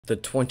The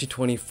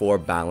 2024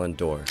 Ballon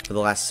d'Or. For the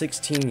last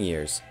 16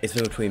 years, it's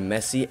been between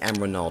Messi and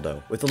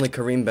Ronaldo, with only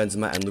Karim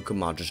Benzema and Luka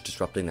Modric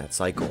disrupting that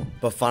cycle.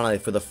 But finally,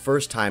 for the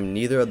first time,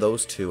 neither of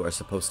those two are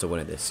supposed to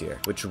win it this year,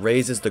 which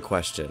raises the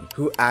question,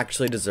 who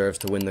actually deserves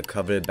to win the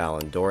coveted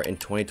Ballon d'Or in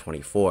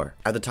 2024?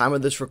 At the time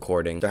of this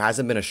recording, there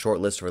hasn't been a short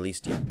list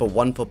released yet, but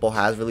OneFootball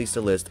has released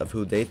a list of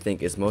who they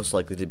think is most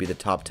likely to be the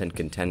top 10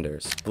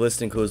 contenders. The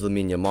list includes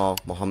Lamine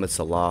Yamal, Mohamed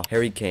Salah,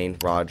 Harry Kane,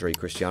 Rodri,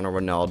 Cristiano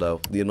Ronaldo,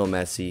 Lionel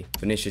Messi,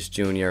 Vinicius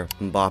Jr.,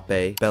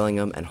 Mbappe,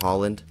 Bellingham, and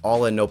Haaland,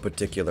 all in no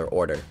particular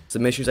order.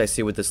 Some issues I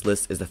see with this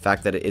list is the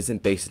fact that it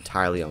isn't based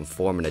entirely on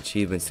form and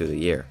achievements through the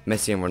year.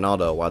 Messi and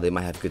Ronaldo, while they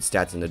might have good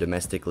stats in their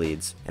domestic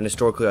leagues, and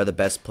historically are the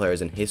best players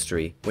in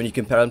history, when you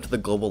compare them to the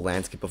global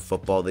landscape of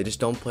football, they just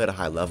don't play at a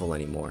high level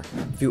anymore.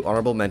 A few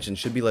honorable mentions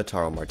should be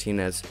Lautaro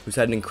Martinez, who's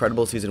had an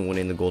incredible season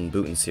winning the Golden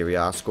Boot in Serie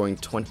A, scoring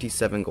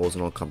 27 goals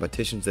in all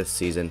competitions this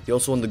season. He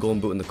also won the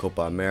Golden Boot in the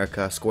Copa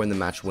America, scoring the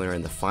match winner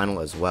in the final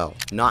as well.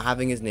 Not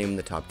having his name in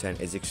the top 10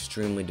 is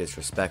extremely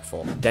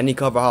disrespectful. Dani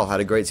Carvajal had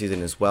a great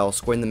season as well,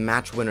 scoring the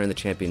match winner in the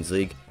Champions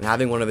League and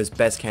having one of his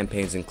best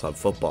campaigns in club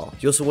football.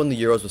 He also won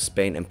the Euros with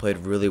Spain and played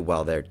really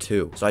well there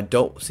too, so I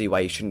don't see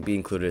why he shouldn't be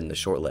included in the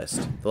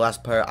shortlist. The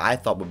last player I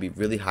thought would be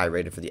really high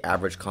rated for the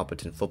average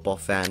competent football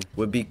fan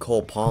would be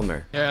Cole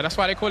Palmer. Yeah, that's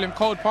why they call him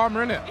Cold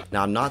Palmer, innit?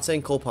 Now, I'm not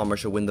saying Cole Palmer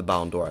should win the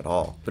Ballon d'Or at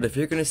all, but if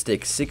you're going to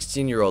stick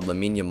 16-year-old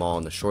Lamine Yamal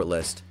on the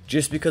shortlist,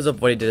 just because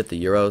of what he did at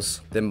the Euros,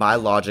 then by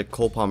logic,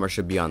 Cole Palmer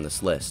should be on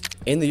this list.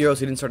 In the Euros,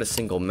 he didn't start a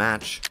single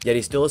match, yet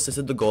he still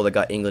assisted the goal that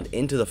got England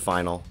into the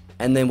final,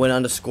 and then went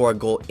on to score a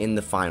goal in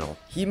the final.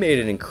 He made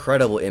an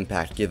incredible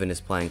impact given his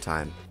playing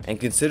time. And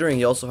considering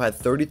he also had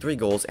 33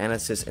 goals and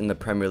assists in the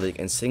Premier League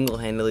and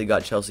single-handedly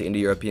got Chelsea into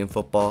European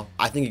football,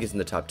 I think he gets in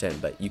the top 10,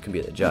 but you can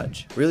be the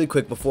judge. Really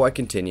quick before I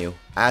continue,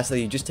 I ask that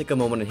you just take a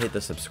moment and hit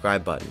the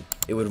subscribe button.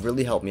 It would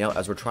really help me out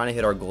as we're trying to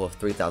hit our goal of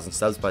 3,000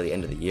 subs by the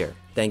end of the year.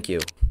 Thank you.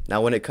 Now,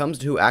 when it comes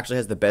to who actually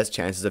has the best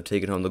chances of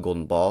taking home the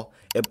golden ball,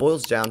 it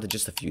boils down to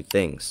just a few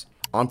things: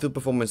 on-field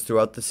performance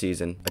throughout the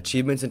season,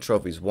 achievements and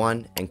trophies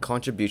won, and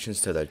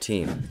contributions to their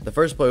team. The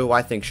first player who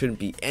I think shouldn't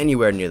be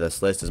anywhere near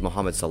this list is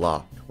Mohamed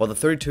Salah. While the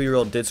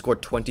 32-year-old did score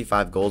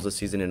 25 goals this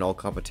season in all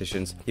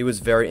competitions, he was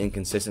very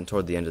inconsistent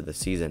toward the end of the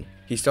season.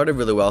 He started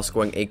really well,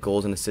 scoring 8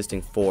 goals and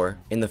assisting 4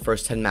 in the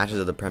first 10 matches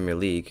of the Premier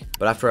League,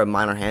 but after a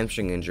minor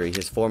hamstring injury,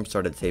 his form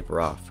started to taper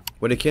off.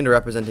 When akin to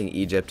representing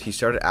Egypt, he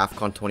started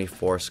AFCON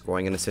 24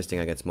 scoring and assisting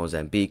against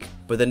Mozambique,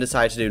 but then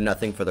decided to do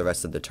nothing for the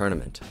rest of the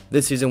tournament.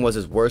 This season was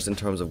his worst in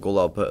terms of goal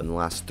output in the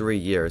last 3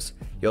 years.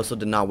 He also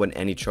did not win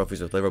any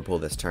trophies with Liverpool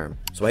this term.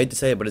 So I hate to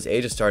say it, but his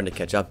age is starting to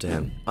catch up to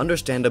him.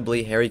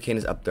 Understandably, Harry Kane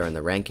is up there in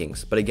the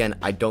rankings, but again,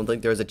 I don't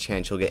think there is a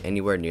chance he'll get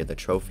anywhere near the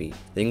trophy.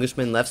 The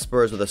Englishman left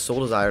Spurs with a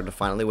sole desire to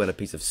finally win a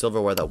piece of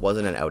silverware that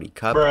wasn't an Audi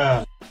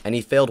Cup, and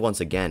he failed once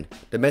again.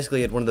 Domestically,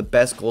 he had one of the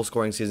best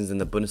goal-scoring seasons in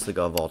the Bundesliga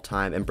of all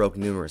time and broke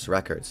numerous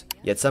records.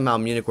 Yet somehow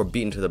Munich were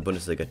beaten to the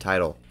Bundesliga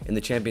title. In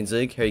the Champions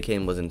League, Harry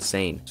Kane was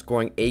insane,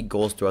 scoring 8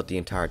 goals throughout the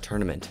entire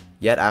tournament.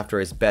 Yet after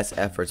his best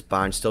efforts,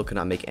 Bayern still could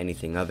not make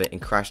anything of it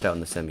and crashed out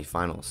in the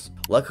semi-finals.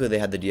 Luckily, they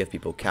had the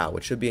DFB Pokal,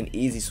 which should be an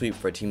easy sweep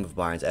for a team of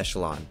Bayern's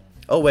echelon.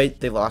 Oh wait,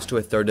 they lost to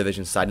a 3rd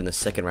division side in the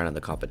second round of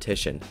the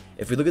competition.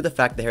 If we look at the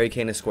fact that Harry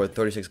Kane has scored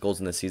 36 goals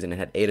in the season and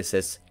had 8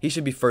 assists, he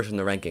should be first in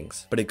the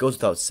rankings. But it goes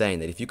without saying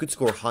that if you could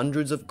score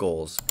hundreds of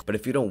goals, but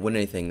if you don't win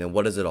anything, then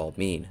what does it all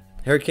mean?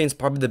 Harry Kane's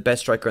probably the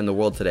best striker in the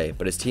world today,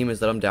 but his team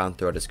has let him down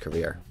throughout his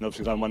career. And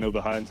obviously going 1-0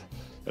 behind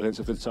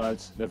against a good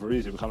side, never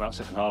easy. We come out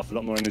second half, a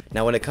lot more energy.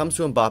 Now when it comes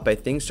to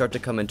Mbappe, things start to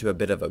come into a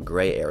bit of a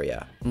grey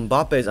area.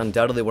 Mbappe is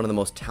undoubtedly one of the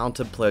most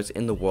talented players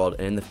in the world,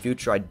 and in the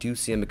future I do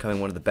see him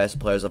becoming one of the best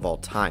players of all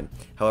time.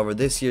 However,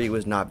 this year he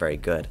was not very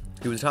good.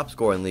 He was top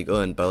scorer in Ligue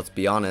 1, but let's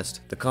be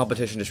honest, the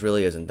competition just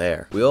really isn't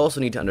there. We also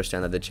need to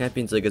understand that the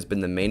Champions League has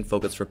been the main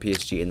focus for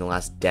PSG in the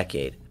last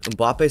decade.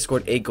 Mbappe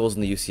scored 8 goals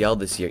in the UCL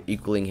this year,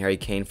 equaling Harry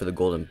Kane for the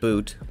Golden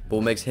Boot, but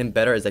what makes him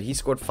better is that he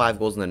scored 5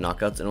 goals in the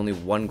knockouts and only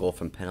 1 goal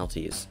from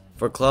penalties.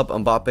 For club,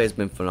 Mbappe has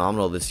been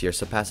phenomenal this year,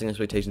 surpassing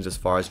expectations as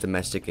far as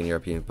domestic and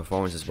European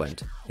performances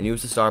went, and he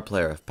was the star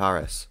player of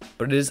Paris.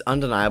 But it is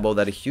undeniable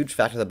that a huge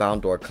factor of the Ballon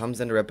d'Or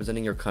comes into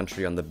representing your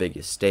country on the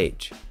biggest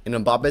stage. In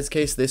Mbappe's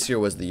case, this year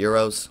was the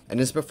Euros, and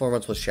his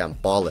performance was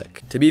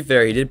shambolic. To be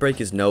fair, he did break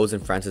his nose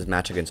in France's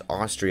match against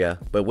Austria,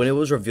 but when it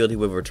was revealed he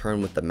would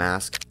return with the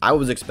mask, I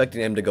was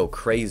expecting him to go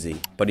crazy,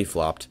 but he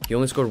flopped. He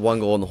only scored 1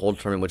 goal in the whole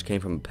tournament, which came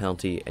from a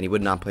penalty, and he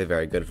would not play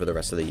very good for the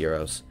rest of the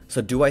Euros.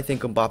 So do I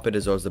think Mbappe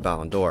deserves the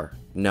Ballon d'Or?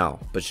 No,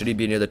 but should he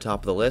be near the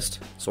top of the list?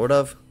 Sort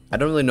of. I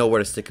don't really know where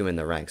to stick him in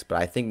the ranks,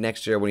 but I think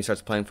next year when he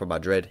starts playing for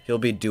Madrid, he'll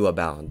be due a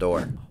Ballon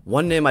d'Or.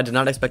 One name I did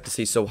not expect to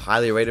see so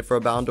highly rated for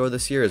a Ballon d'Or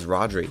this year is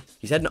Rodri.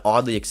 He's had an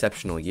oddly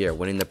exceptional year,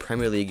 winning the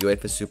Premier League,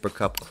 UEFA Super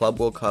Cup, Club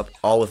World Cup,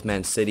 all with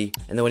Man City,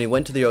 and then when he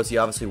went to the Euros, he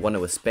obviously won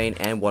it with Spain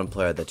and won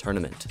Player of the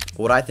Tournament. But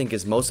what I think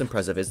is most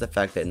impressive is the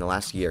fact that in the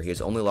last year, he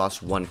has only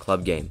lost 1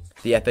 club game,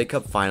 the FA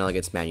Cup final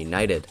against Man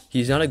United.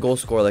 He's not a goal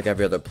scorer like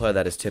every other player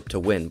that is tipped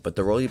to win, but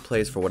the role he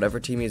plays for whatever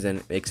team he's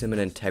in makes him an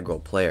integral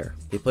player.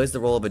 He plays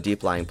the role of a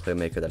deep lying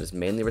playmaker that is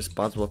mainly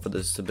responsible for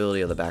the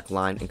stability of the back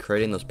line and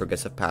creating those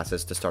progressive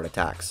passes to start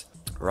attacks.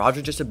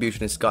 Rodgers'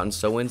 distribution has gotten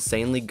so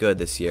insanely good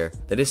this year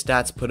that his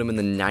stats put him in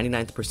the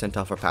 99th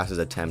percentile for passes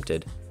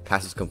attempted,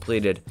 passes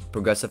completed,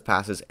 progressive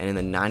passes, and in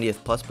the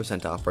 90th plus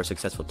percentile for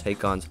successful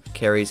take-ons,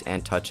 carries,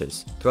 and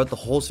touches. Throughout the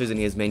whole season,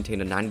 he has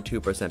maintained a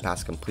 92%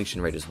 pass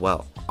completion rate as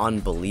well.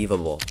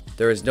 Unbelievable.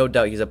 There is no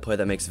doubt he's a player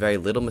that makes very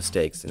little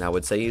mistakes, and I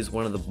would say he's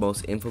one of the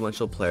most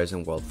influential players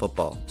in world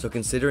football. So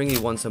considering he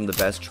won some of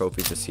the best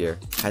trophies this year,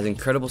 has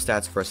incredible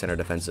stats for a center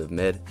defensive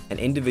mid, and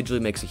individually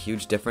makes a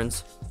huge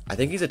difference, I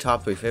think he's a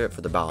top 3 favorite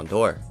for the Ballon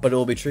d'Or. But it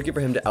will be tricky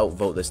for him to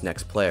outvote this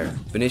next player.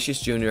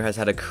 Vinicius Jr. has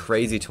had a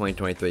crazy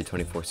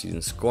 2023-24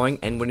 season, scoring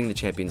and winning the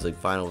Champions League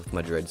final with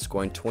Madrid,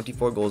 scoring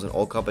 24 goals in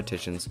all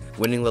competitions,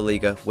 winning La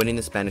Liga, winning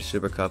the Spanish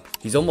Super Cup.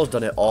 He's almost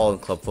done it all in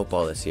club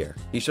football this year.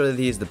 He showed that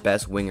he is the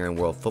best winger in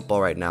world football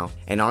right now,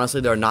 and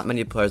honestly there are not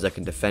many players that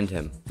can defend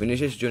him.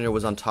 Vinicius Jr.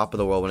 was on top of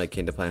the world when it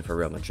came to playing for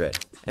Real Madrid.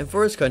 And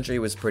for his country he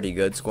was pretty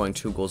good, scoring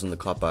 2 goals in the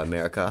Copa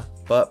America,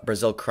 but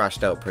Brazil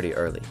crashed out pretty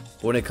early.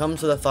 But when it comes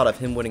to the thought of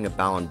him winning a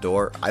Ballon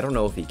d'Or, I don't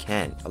know if he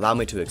can. Allow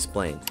me to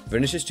explain.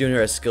 Vinicius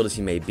Jr., as skilled as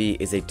he may be,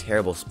 is a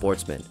terrible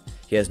sportsman.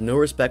 He has no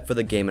respect for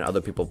the game and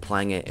other people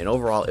playing it, and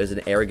overall is an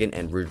arrogant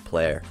and rude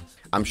player.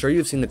 I'm sure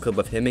you've seen the clip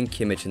of him and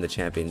Kimmich in the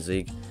Champions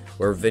League,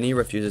 where Vinny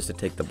refuses to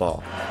take the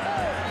ball.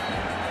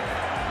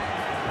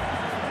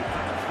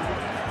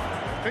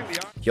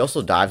 He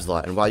also dives a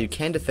lot, and while you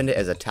can defend it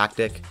as a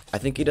tactic, I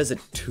think he does it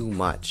too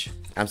much.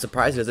 I'm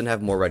surprised he doesn't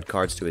have more red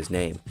cards to his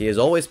name. He is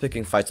always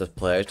picking fights with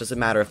players, doesn't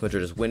matter if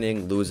Madrid is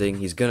winning, losing,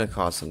 he's gonna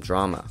cause some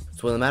drama.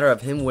 So in the matter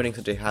of him winning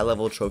such a high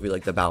level trophy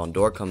like the Ballon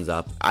d'Or comes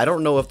up, I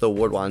don't know if the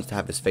award wants to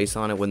have his face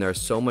on it when there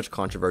is so much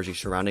controversy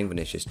surrounding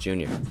Vinicius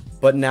Jr.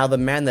 But now the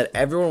man that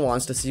everyone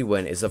wants to see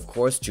win is of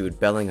course Jude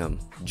Bellingham.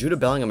 Jude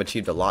Bellingham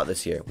achieved a lot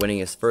this year, winning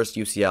his first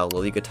UCL, La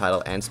Liga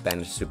title, and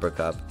Spanish Super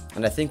Cup.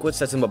 And I think what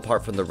sets him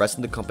apart from the rest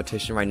of the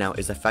competition right now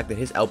is the fact that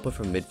his output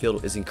from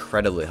midfield is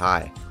incredibly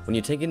high. When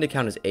you take into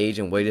account his age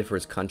and weighted for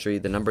his country,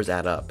 the numbers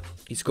add up.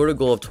 He scored a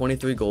goal of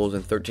 23 goals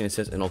and 13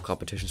 assists in all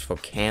competitions for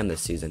Cam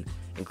this season,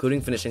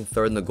 including finishing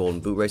 3rd in the Golden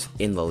Boot race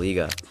in La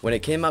Liga. When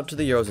it came out to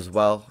the Euros as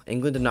well,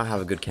 England did not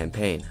have a good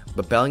campaign,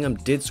 but Bellingham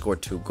did score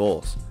 2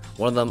 goals.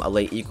 One of them a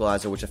late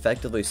equalizer which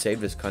effectively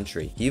saved his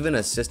country. He even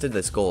assisted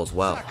this goal as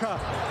well.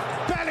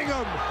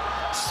 Bellingham,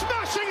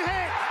 smashing hit!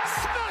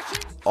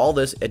 All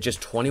this at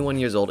just 21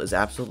 years old is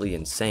absolutely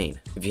insane.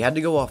 If you had to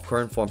go off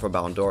current form for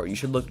Ballon d'Or, you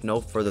should look no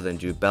further than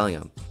Jude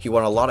Bellingham. He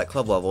won a lot at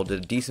club level,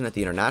 did decent at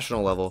the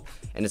international level,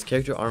 and his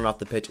character on and off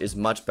the pitch is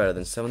much better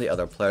than some of the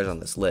other players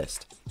on this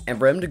list. And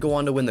for him to go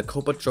on to win the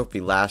Copa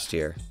Trophy last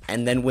year,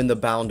 and then win the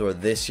Ballon d'Or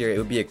this year, it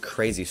would be a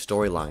crazy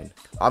storyline.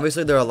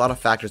 Obviously there are a lot of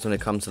factors when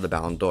it comes to the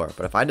Ballon d'Or,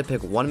 but if I had to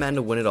pick one man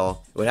to win it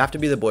all, it would have to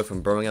be the boy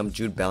from Birmingham,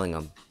 Jude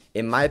Bellingham.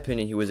 In my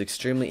opinion, he was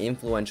extremely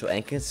influential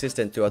and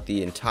consistent throughout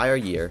the entire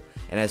year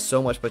and has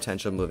so much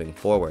potential moving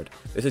forward.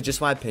 This is just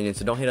my opinion,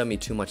 so don't hate on me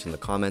too much in the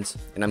comments,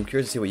 and I'm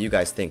curious to see what you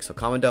guys think, so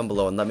comment down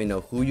below and let me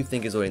know who you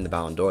think is winning the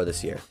Ballon d'Or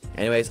this year.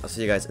 Anyways, I'll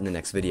see you guys in the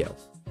next video.